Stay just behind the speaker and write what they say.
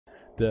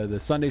The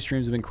Sunday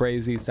streams have been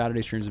crazy.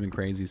 Saturday streams have been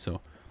crazy.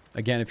 So,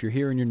 again, if you're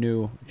here and you're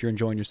new, if you're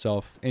enjoying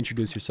yourself,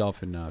 introduce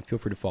yourself and feel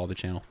free to follow the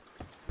channel.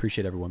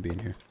 Appreciate everyone being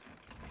here.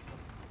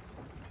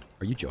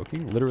 Are you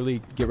joking?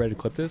 Literally, get ready to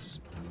clip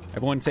this.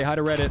 Everyone, say hi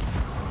to Reddit.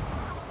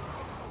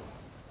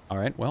 All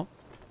right. Well,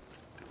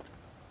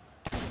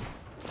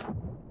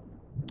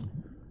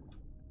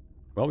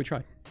 we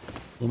tried.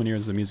 Lumineers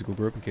is a musical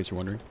group, in case you're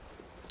wondering.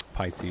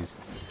 Pisces.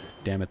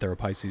 Damn it, they're a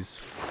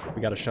Pisces.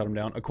 We gotta shut them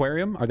down.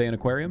 Aquarium? Are they an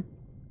aquarium?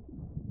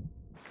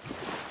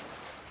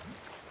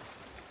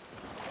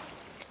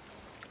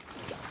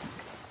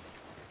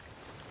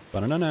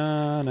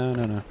 Ba-na-na-na,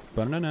 na-na-na,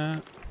 ba-na-na-na.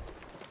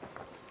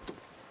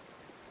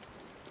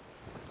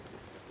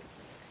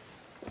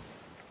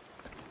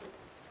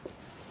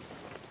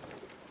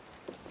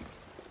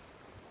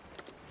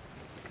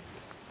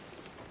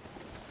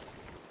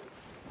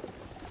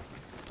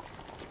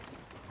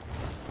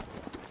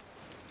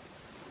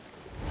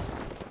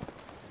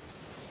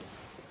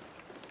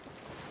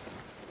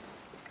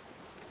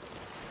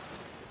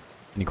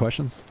 Any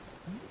questions?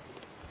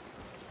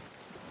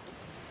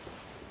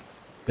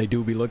 They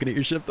do be looking at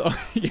your ship though.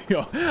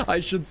 Yo,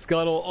 I should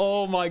scuttle.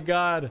 Oh my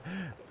god.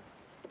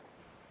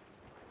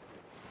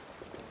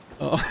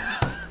 Oh.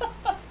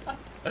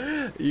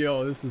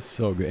 Yo, this is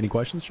so good. Any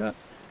questions, chat?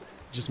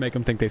 Just make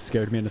them think they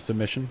scared me into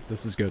submission.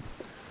 This is good.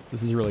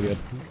 This is really good.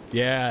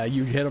 Yeah,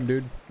 you hit him,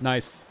 dude.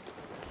 Nice.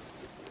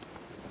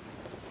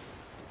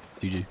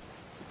 GG.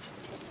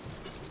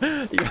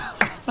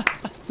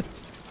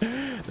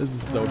 This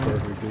is so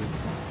perfect, dude.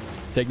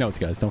 Take notes,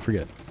 guys. Don't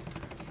forget.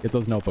 Get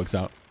those notebooks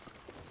out.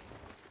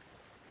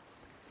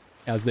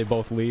 As they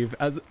both leave.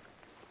 As...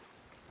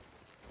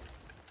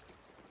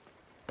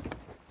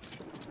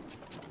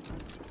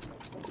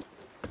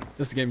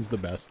 This game's the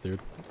best, dude.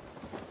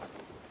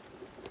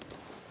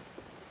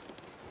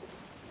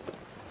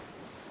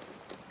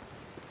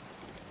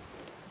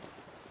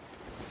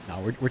 No,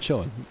 we're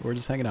chilling. We're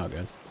just hanging out,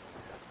 guys.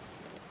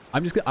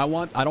 I'm just I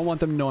don't want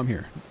them to know I'm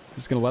here. I'm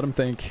just gonna let them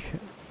think.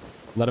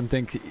 Let them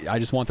think. I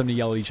just want them to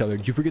yell at each other.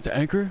 Did you forget to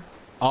anchor?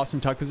 Awesome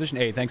tuck position.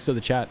 Hey, thanks to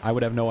the chat. I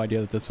would have no idea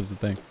that this was the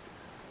thing.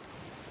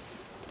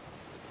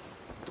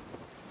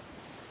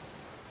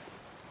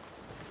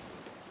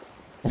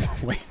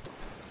 Wait.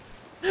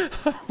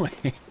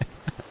 Wait.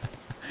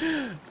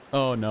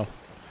 Oh no.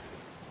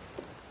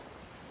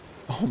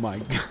 Oh my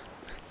god.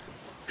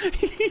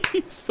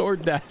 He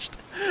sword dashed.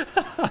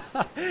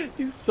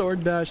 He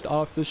sword dashed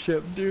off the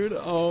ship, dude.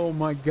 Oh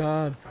my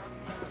god.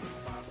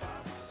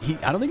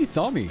 I don't think he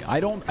saw me. I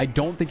don't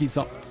think he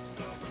saw.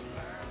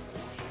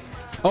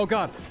 Oh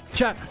god.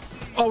 Chat.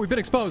 Oh, we've been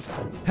exposed.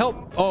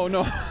 Help. Oh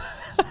no.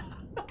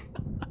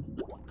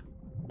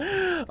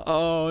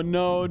 Oh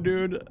no,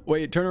 dude.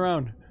 Wait, turn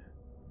around.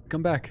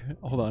 Come back.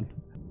 Hold on.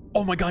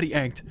 Oh my god, he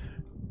anked.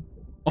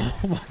 Oh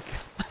my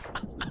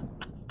god.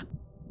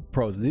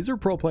 Pros. These are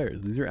pro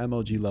players. These are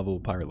MLG level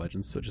pirate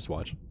legends, so just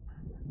watch.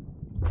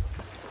 Do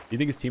you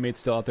think his teammate's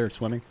still out there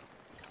swimming?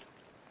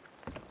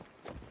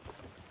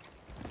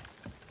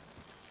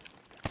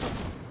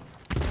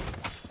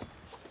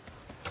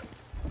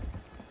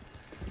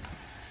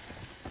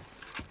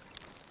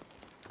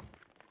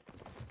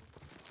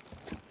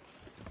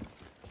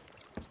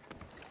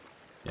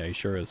 Yeah, he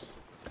sure is.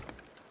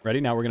 Ready?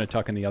 Now we're going to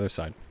tuck in the other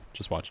side.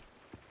 Just watch.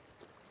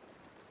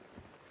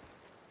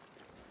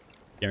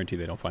 Guarantee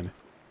they don't find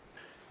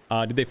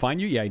me. Did they find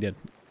you? Yeah, he did.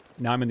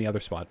 Now I'm in the other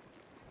spot.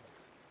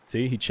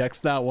 See, he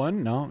checks that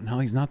one. No,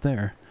 he's not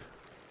there.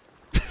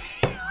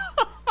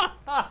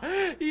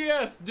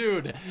 Yes,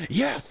 dude.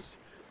 Yes.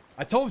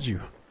 I told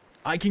you.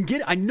 I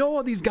know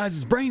how these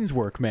guys' brains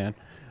work, man.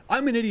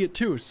 I'm an idiot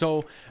too,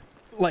 so...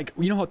 Like,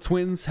 you know how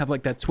twins have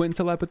like that twin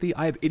telepathy?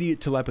 I have idiot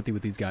telepathy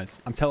with these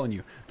guys. I'm telling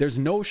you. There's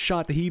no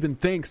shot that he even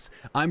thinks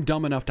I'm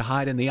dumb enough to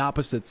hide in the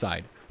opposite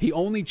side. He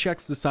only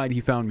checks the side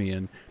he found me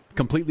in.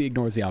 Completely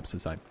ignores the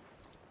opposite side.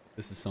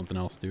 This is something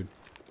else, dude.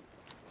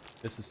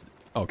 This is...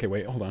 Okay,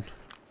 wait, hold on.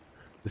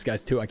 This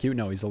guy's too IQ?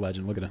 No, he's a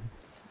legend. Look at him.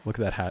 Look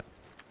at that hat.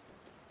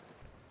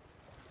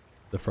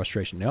 The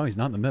frustration. No, he's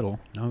not in the middle.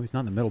 No, he's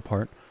not in the middle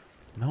part.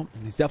 Nope.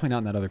 He's definitely not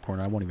in that other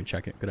corner. I won't even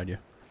check it. Good idea.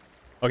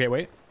 Okay,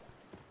 wait.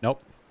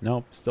 Nope.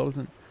 Nope. Still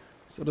doesn't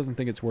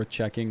think it's worth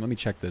checking. Let me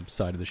check the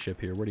side of the ship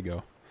here. Where'd he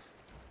go?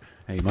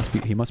 Hey, he must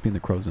be in the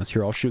crow's nest.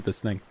 Here, I'll shoot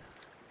this thing.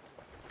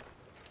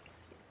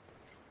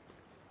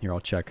 Here,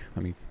 I'll check.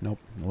 Nope.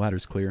 The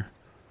ladder's clear.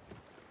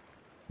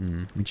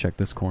 Let me check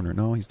this corner.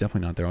 No, he's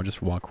definitely not there. I'll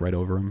just walk right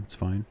over him. It's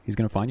fine. He's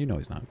gonna find you? No,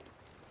 he's not.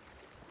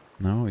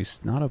 No,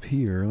 he's not up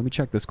here. Let me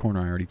check this corner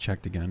I already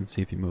checked again.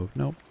 See if he moved.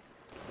 Nope.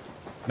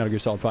 Metal Gear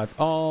Solid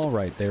 5. All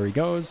right, there he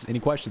goes.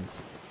 Any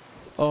questions?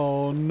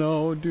 Oh,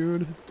 no,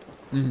 dude.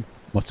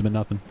 Must have been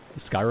nothing.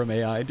 Skyrim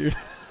AI, dude.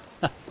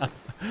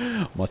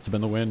 Must have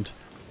been the wind.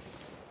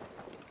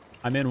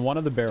 I'm in one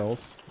of the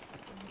barrels.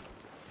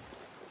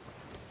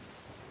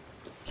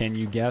 Can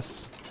you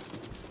guess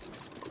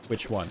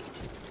which one?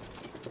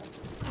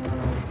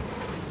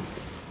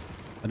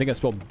 I think I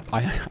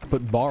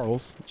put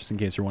barrels, just in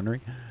case you're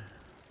wondering.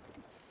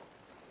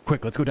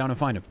 Quick, let's go down and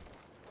find him.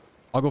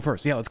 I'll go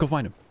first. Yeah, let's go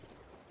find him.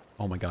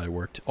 Oh my god, it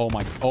worked.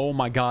 Oh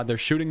my god, they're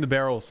shooting the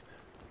barrels.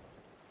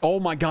 Oh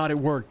my god, it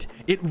worked.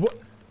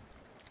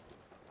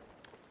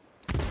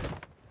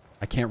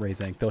 I can't raise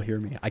Ank. They'll hear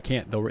me. I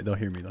can't. They'll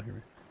hear me. They'll hear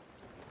me.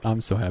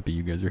 I'm so happy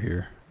you guys are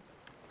here.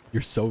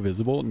 You're so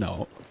visible?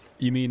 No.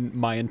 You mean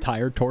my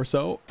entire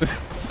torso?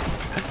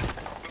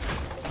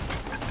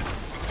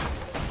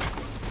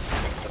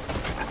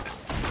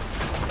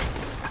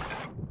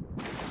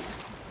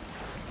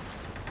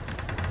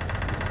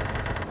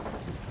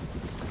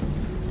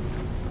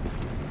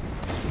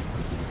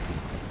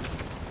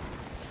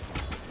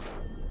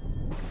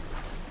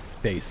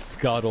 They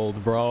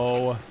scuttled,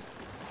 bro.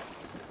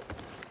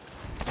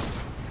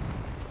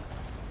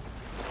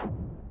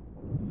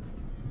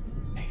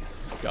 They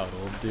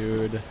scuttled,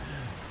 dude.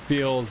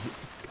 Feels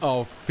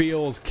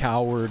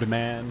coward,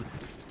 man.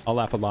 I'll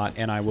laugh a lot,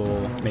 and I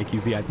will make you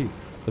VIP.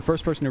 The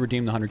first person to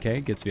redeem the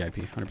 100K gets VIP,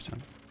 100%.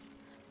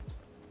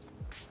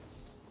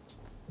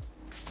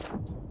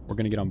 We're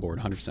gonna get on board,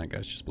 100%,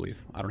 guys. Just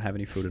believe. I don't have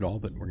any food at all,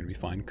 but we're gonna be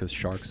fine because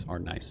sharks are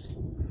nice.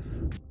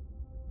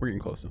 We're getting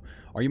close, though.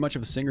 Are you much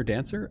of a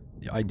singer-dancer?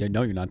 I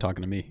know you're not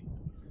talking to me.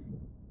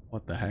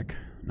 What the heck?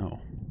 No.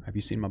 Have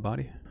you seen my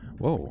body?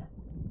 Whoa.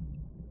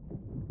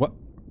 What?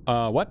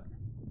 What?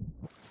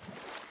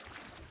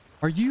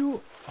 Are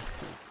you...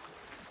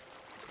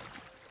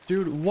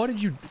 Dude, what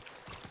did you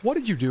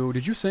do?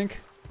 Did you sink?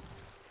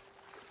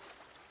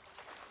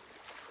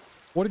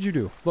 What did you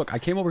do? Look, I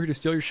came over here to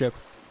steal your ship,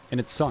 and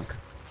it sunk.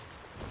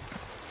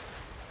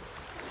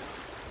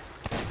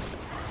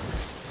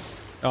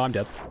 Oh, I'm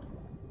dead.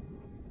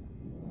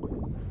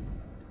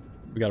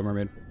 We got a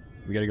mermaid.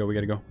 We gotta go, we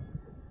gotta go.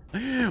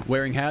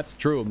 Wearing hats?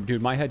 True.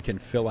 Dude, my head can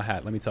fill a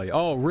hat, let me tell you.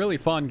 Oh, really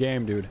fun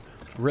game, dude.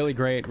 Really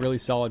great, really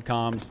solid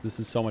comms. This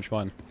is so much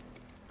fun.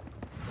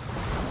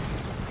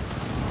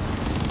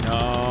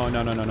 No,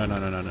 no, no, no, no, no,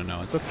 no, no, no,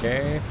 no. It's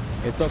okay.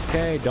 It's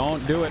okay.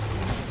 Don't do it.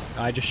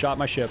 I just shot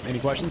my ship. Any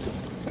questions?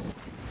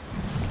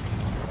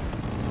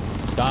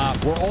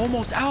 Stop. We're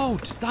almost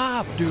out.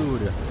 Stop,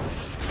 dude.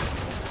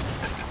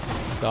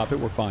 Stop it.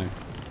 We're fine.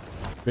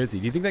 Busy.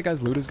 Do you think that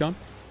guy's loot is gone?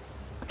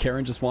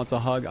 Karen just wants a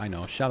hug. I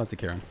know. Shout out to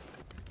Karen.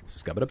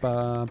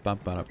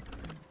 Scubba-da-ba-ba-ba-da.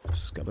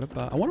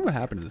 Scubba-da-ba. I wonder what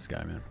happened to this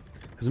guy, man.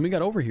 Because when we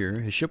got over here,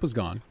 his ship was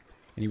gone.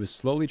 And he was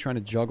slowly trying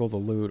to juggle the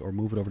loot or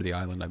move it over to the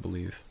island, I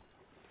believe.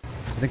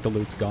 I think the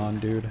loot's gone,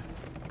 dude.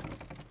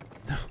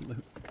 The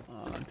loot's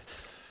gone.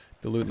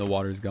 The loot in the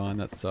water's gone.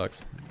 That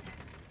sucks.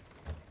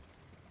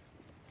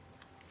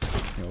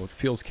 You know, it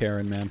feels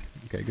Karen, man.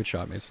 Okay, good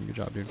shot, Mason. Good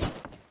job, dude.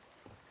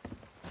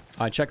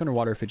 Check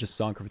underwater if it just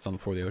sunk or if it's on the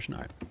floor of the ocean.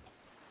 All right.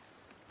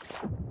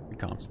 Good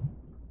comms.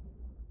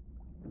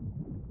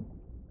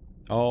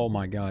 Oh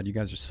my god, you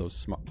guys are so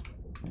smart.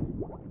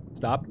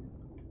 Stop.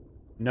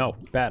 No,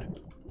 bad.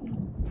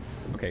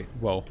 Okay,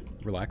 whoa,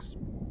 relax.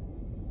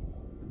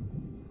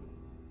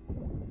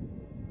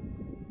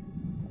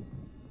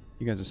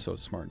 You guys are so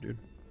smart, dude.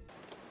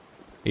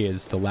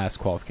 Is the last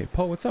qualification.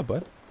 Poe, what's up,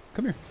 bud?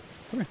 Come here.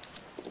 Come here.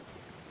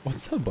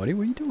 What's up, buddy?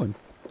 What are you doing?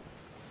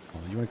 Oh,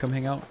 you want to come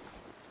hang out?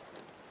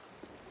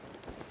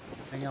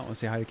 Hang out? Want to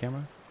say hi to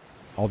camera?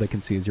 All they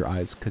can see is your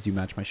eyes because you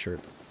match my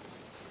shirt.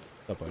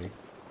 What's up, buddy?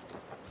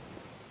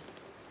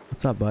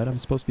 What's up, bud? I'm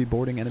supposed to be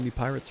boarding enemy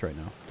pirates right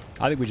now.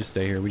 I think we just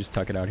stay here. We just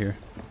tuck it out here.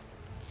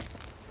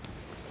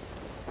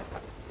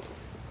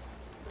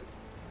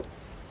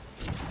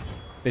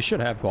 They should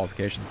have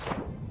qualifications.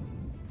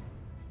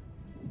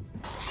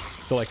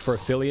 So, like, for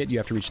affiliate, you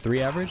have to reach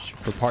 3 average.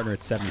 For partner,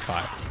 it's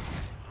 75.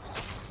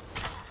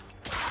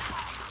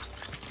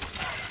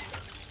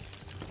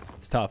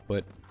 It's tough,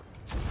 but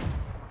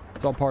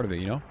it's all part of it,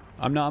 you know?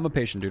 I'm a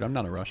patient dude. I'm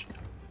not in a rush.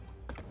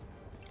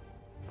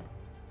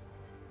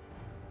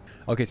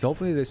 Okay, so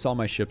hopefully they saw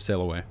my ship sail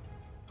away.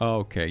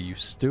 Okay, you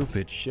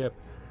stupid ship.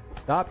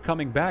 Stop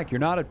coming back. You're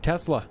not a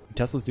Tesla.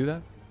 Teslas do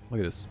that? Look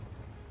at this.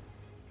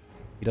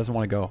 He doesn't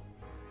want to go.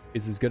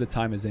 Is as good a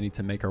time as any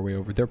to make our way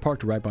over. They're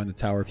parked right behind the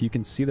tower. If you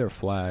can see their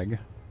flag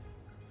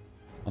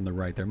on the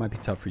right there. It might be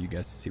tough for you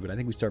guys to see, but I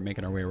think we start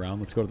making our way around.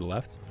 Let's go to the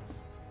left.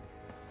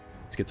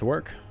 Let's get to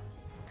work.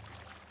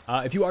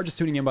 If you are just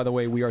tuning in, by the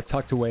way, we are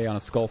tucked away on a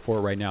skull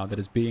fort right now that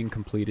is being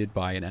completed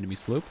by an enemy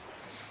sloop.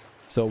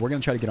 So we're going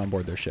to try to get on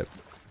board their ship.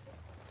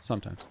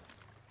 Sometimes.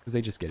 Because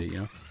they just get it, you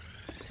know?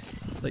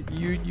 Like,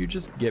 you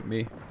just get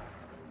me.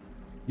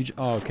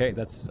 Oh, okay.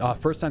 That's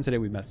first time today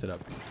we messed it up.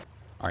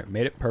 Alright,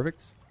 made it.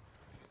 Perfect.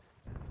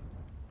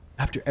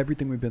 After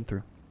everything we've been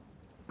through.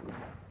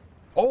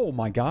 Oh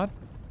my god.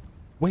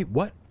 Wait,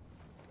 what?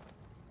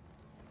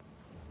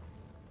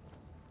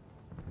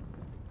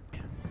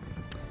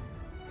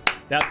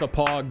 That's a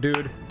pog,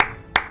 dude.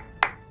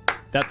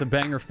 That's a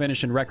banger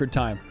finish in record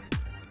time.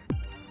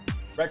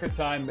 Record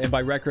time, and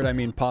by record I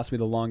mean possibly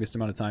the longest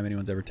amount of time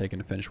anyone's ever taken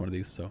to finish one of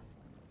these, so.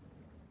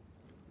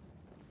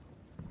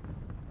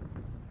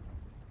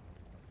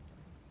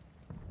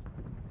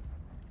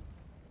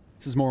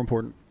 This is more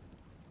important.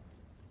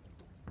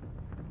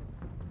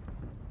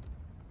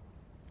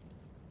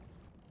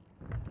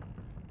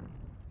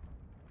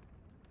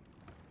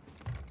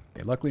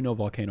 Okay, luckily no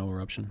volcano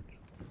eruption.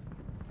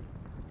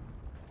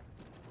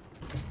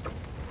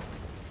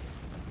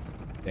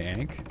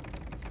 Tank.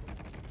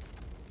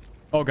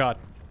 Oh, God.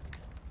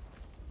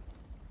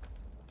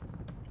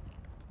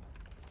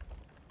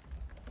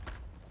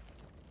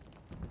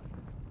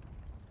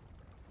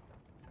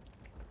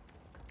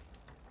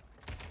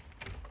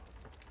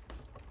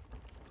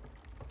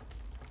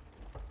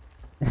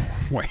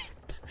 Wait.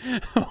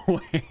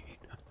 Wait.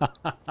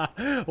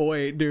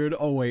 Wait, dude.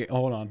 Oh, wait.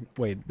 Hold on.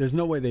 Wait. There's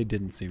no way they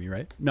didn't see me,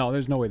 right? No,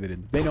 there's no way they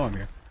didn't. They know I'm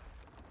here.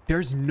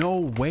 There's no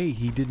way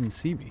he didn't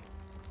see me.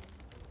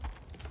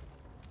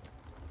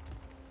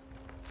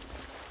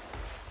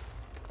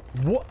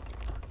 What?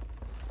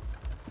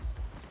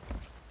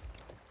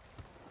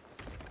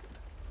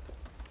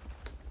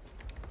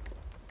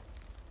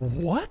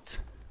 What?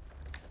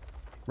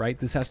 Right?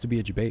 This has to be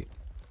a debate.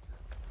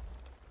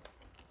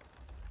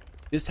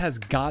 This has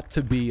got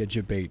to be a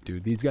debate,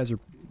 dude. These guys are...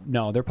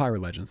 No, they're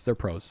pirate legends. They're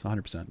pros,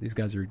 100%. These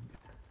guys are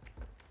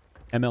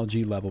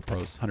MLG level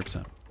pros,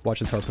 100%. Watch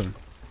this harpoon.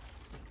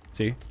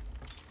 See?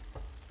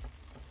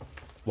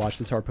 Watch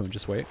this harpoon.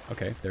 Just wait.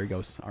 Okay, there he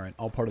goes. All right,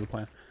 all part of the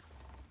plan.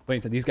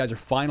 Wait, these guys are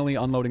finally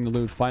unloading the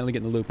loot, finally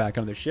getting the loot back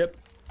on their ship.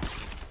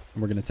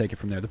 And we're going to take it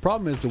from there. The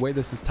problem is the way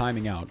this is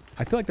timing out.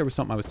 I feel like there was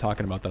something I was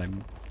talking about that I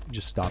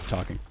just stopped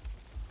talking.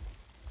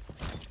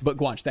 But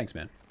Guanch, thanks,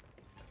 man.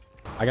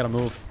 I got to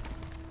move.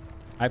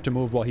 I have to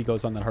move while he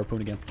goes on that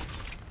harpoon again.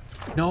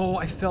 No,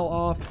 I fell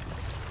off.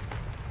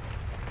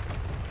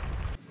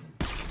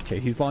 Okay,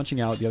 he's launching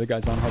out. The other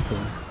guy's on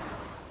harpoon.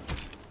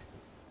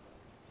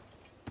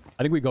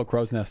 I think we go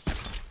crow's nest.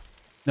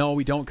 No,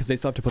 we don't, because they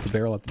still have to put the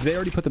barrel up. Did they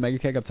already put the mega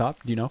keg up top?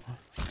 Do you know?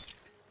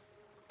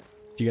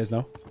 Do you guys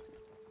know?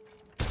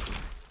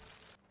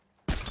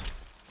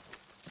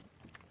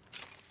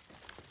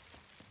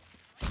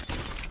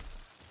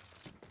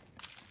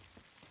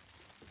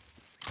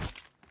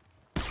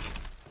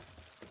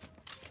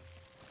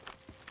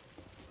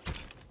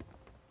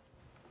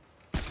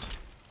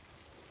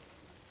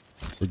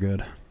 We're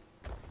good.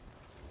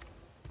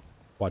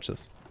 Watch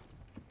this.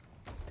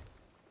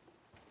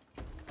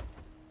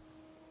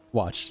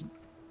 Watch.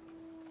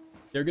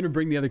 They're gonna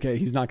bring the other keg.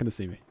 He's not gonna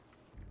see me.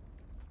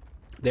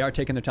 They are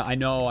taking their time. I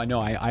know.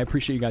 I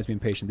appreciate you guys being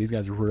patient. These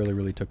guys really,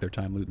 really took their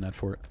time looting that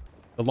fort.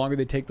 The longer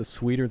they take, the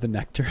sweeter the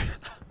nectar.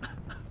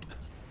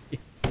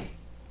 Yes.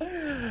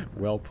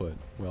 Well put.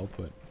 Well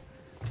put.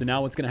 So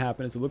now what's gonna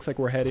happen is it looks like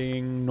we're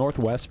heading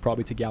northwest,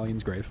 probably to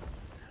Galleon's Grave.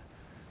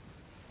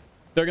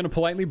 They're gonna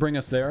politely bring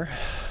us there.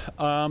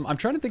 I'm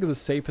trying to think of the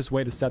safest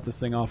way to set this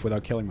thing off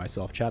without killing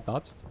myself. Chat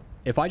thoughts?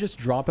 If I just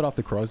drop it off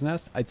the crow's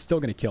nest, it's still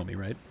gonna kill me,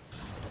 right?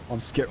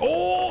 I'm scared.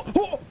 Oh!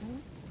 Oh!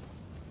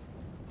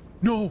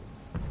 No!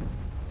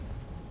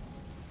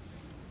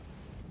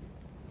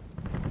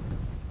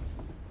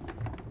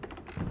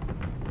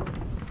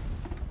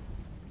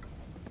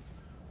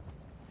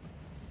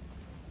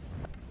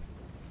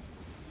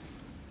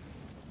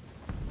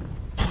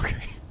 Okay.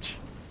 Jeez.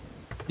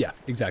 Yeah,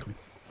 exactly.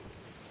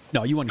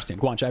 No, you understand.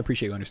 Guanch, I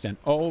appreciate you understand.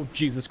 Oh,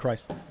 Jesus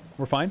Christ.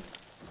 We're fine?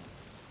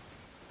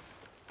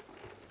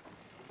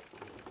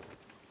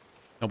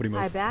 Nobody move.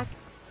 Hi, back.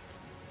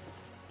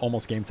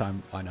 Almost game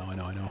time. I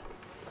know.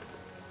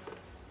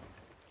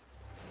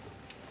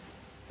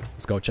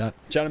 Let's go, chat.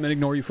 Chat, I'm gonna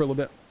ignore you for a little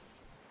bit.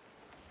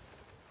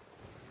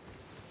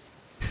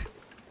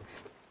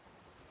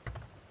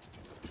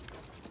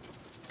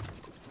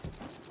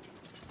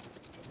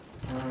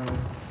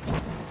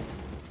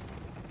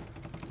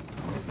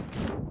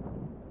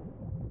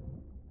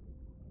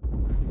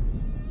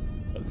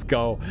 Let's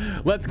go.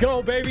 Let's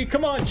go, baby.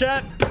 Come on,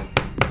 chat.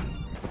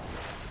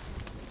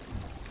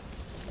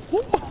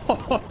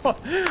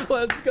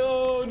 Let's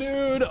go,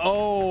 dude.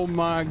 Oh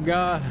my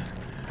god.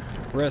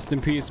 Rest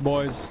in peace,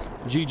 boys.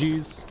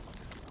 GG's.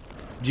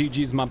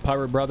 GG's, my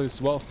pirate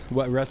brothers. Well,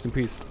 rest in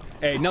peace.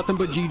 Hey, nothing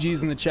but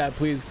GG's in the chat,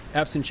 please.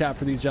 F's in chat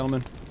for these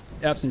gentlemen.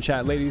 F's in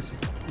chat, ladies.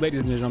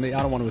 Ladies and gentlemen,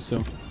 I don't want to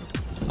assume.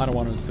 I don't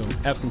want to assume.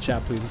 F's in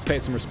chat, please. Let's pay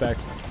some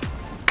respects.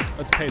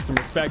 Let's pay some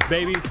respects,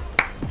 baby.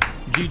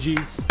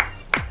 GG's.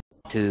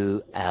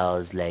 2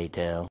 hours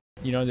later.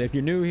 You know, if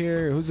you're new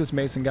here, who's this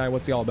Mason guy?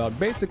 What's he all about?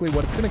 Basically,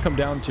 what it's going to come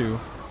down to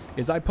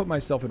is I put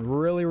myself in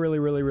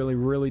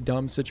really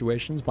dumb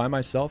situations by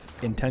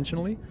myself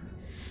intentionally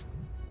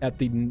at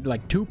the,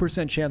 like,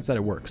 2% chance that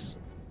it works.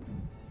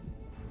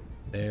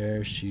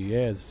 There she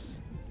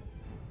is.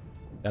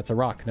 That's a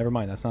rock. Never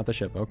mind. That's not the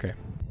ship. Okay.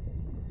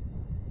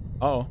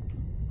 Uh-oh.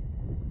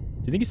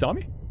 Do you think he saw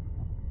me?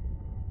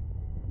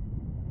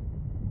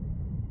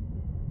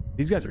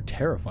 These guys are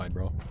terrified,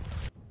 bro.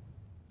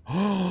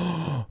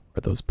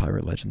 Are those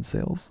pirate legend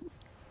sales?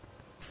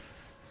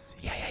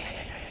 Yeah.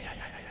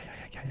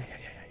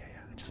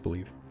 Just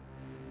believe.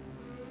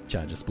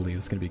 Chat, just believe.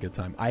 It's gonna be a good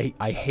time.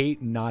 I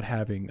hate not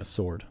having a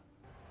sword.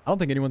 I don't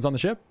think anyone's on the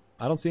ship.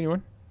 I don't see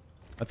anyone.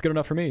 That's good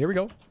enough for me. Here we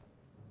go.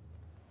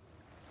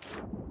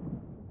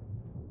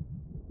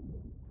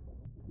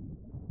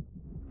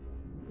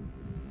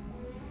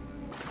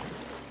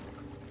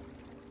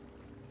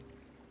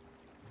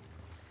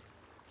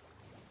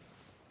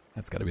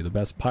 That's got to be the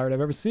best pirate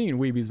I've ever seen.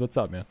 Weebies, what's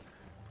up, man?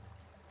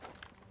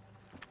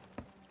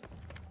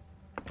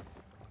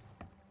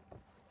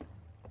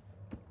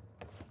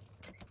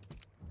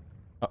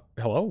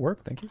 Hello,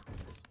 work, thank you.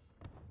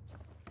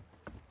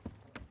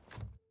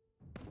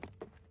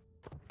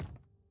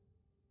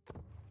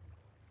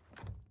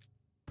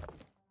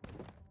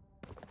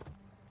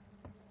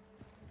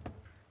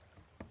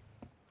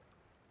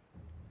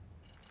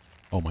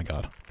 Oh my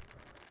god.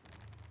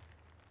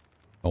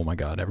 Oh my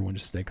god, everyone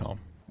just stay calm.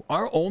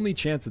 Our only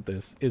chance at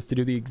this is to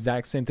do the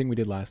exact same thing we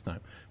did last time.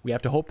 We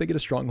have to hope they get a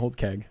Stronghold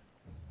KEG. And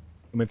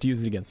we have to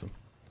use it against them.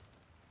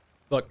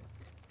 Look.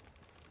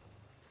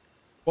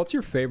 What's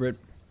your favorite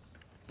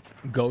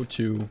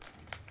go-to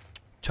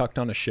tucked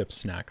on a ship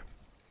snack?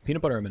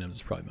 Peanut butter M&M's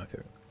is probably my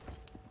favorite.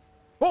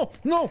 Oh,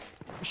 no!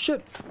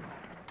 Shit!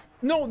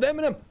 No, the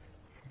M&M!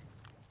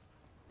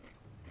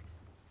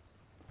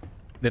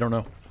 They don't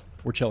know.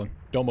 We're chilling.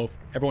 Don't move.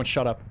 Everyone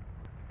shut up.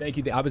 Thank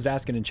you. I was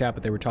asking in chat,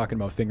 but they were talking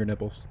about finger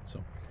nipples,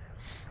 so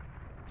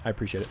I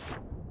appreciate it.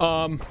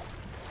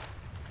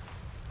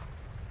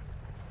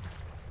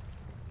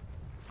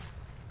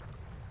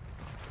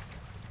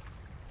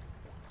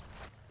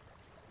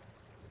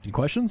 Any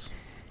questions?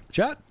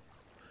 Chat?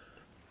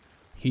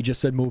 He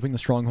just said moving the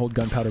Stronghold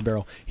Gunpowder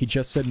Barrel. He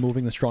just said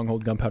moving the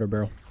Stronghold Gunpowder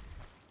Barrel.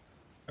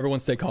 Everyone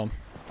stay calm.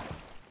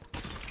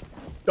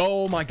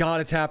 Oh my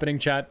god, it's happening,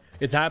 chat.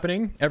 It's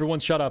happening. Everyone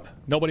shut up.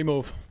 Nobody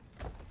move.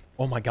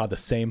 Oh my god, the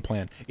same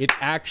plan. It's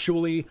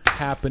actually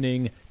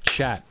happening,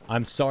 chat.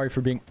 I'm sorry for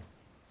being...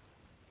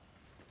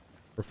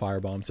 For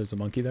firebombs, there's a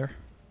monkey there.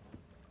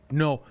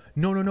 No.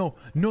 No, no, no.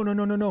 No, no,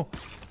 no, no, no.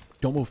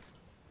 Don't move.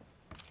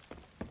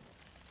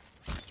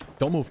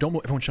 Don't move. Don't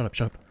move. Everyone shut up.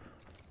 Shut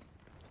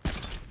up.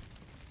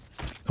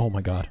 Oh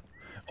my god.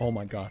 Oh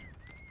my god.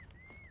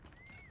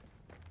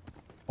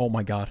 Oh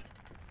my god.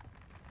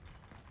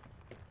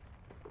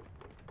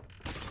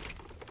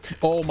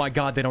 Oh my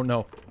god, they don't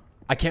know.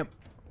 I can't...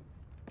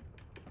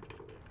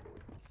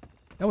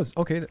 That was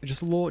okay.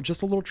 Just a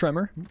little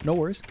tremor. No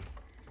worries.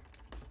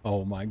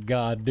 Oh my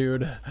god,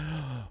 dude.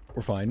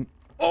 We're fine.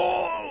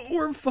 Oh,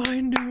 we're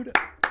fine, dude.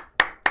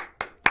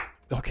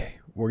 Okay,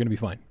 we're gonna be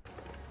fine.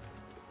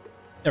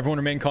 Everyone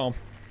remain calm.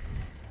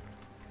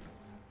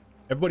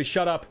 Everybody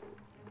shut up.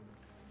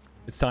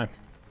 It's time.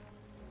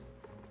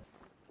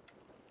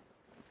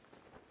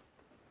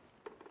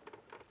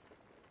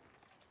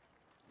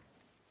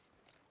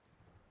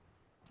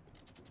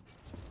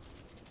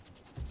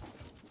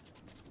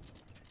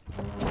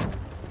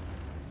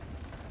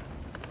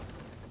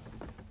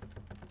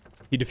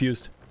 He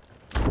defused.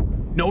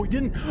 No, he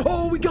didn't.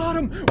 Oh, we got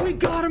him. We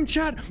got him,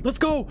 chat. Let's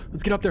go.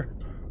 Let's get up there.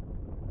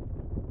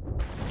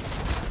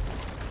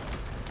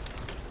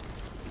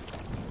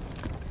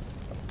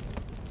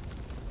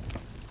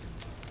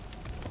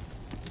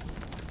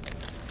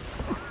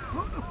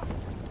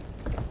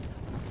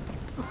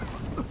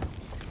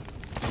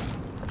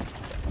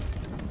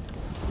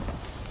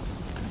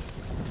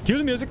 Cue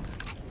the music.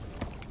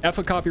 F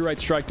a copyright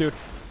strike, dude.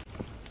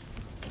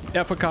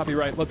 F a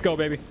copyright. Let's go,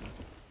 baby.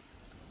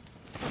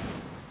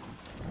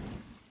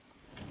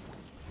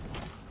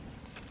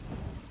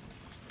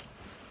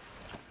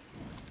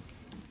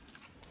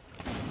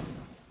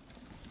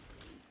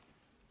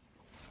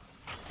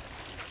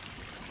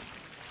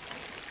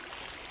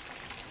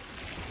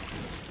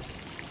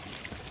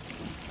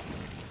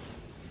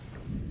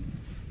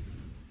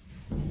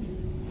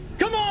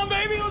 Come on,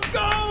 baby. Let's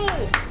go.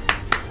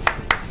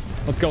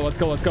 Let's go, let's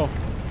go, let's go.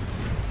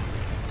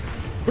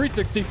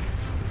 360.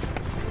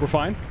 We're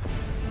fine.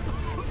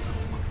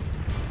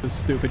 This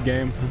stupid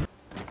game.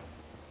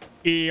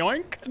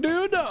 Yoink,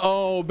 dude.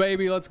 Oh,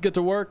 baby, let's get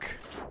to work.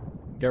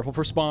 Careful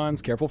for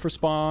spawns, careful for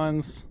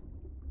spawns.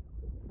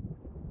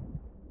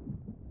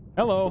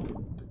 Hello.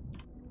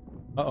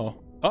 Uh-oh.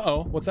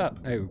 Uh-oh, what's that?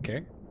 Hey,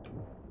 okay.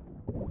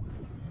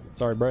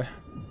 Sorry, bruh.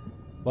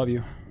 Love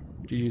you.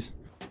 GG's.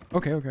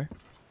 Okay, okay.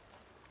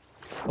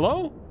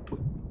 Hello?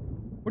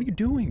 What are you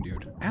doing,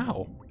 dude?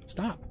 Ow.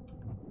 Stop.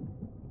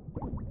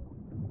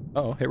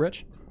 Uh-oh. Hey,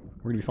 Rich.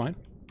 We're gonna be fine.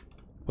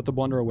 Put the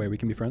blunder away. We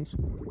can be friends.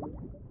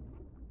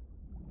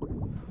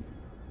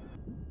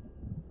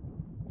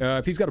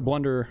 If he's got a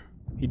blunder,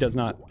 he does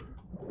not.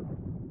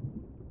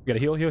 You gotta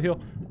heal, heal,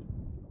 heal.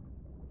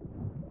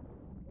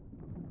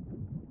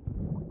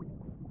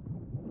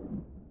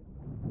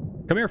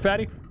 Come here,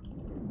 fatty.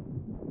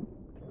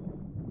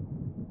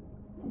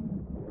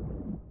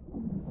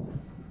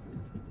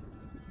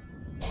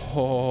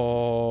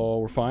 Oh,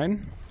 we're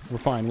fine. We're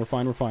fine, we're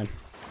fine, we're fine.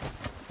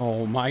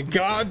 Oh my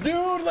god,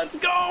 dude, let's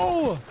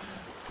go!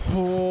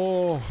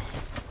 Oh.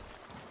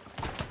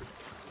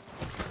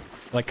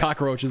 Like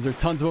cockroaches, there are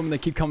tons of them and they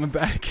keep coming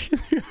back.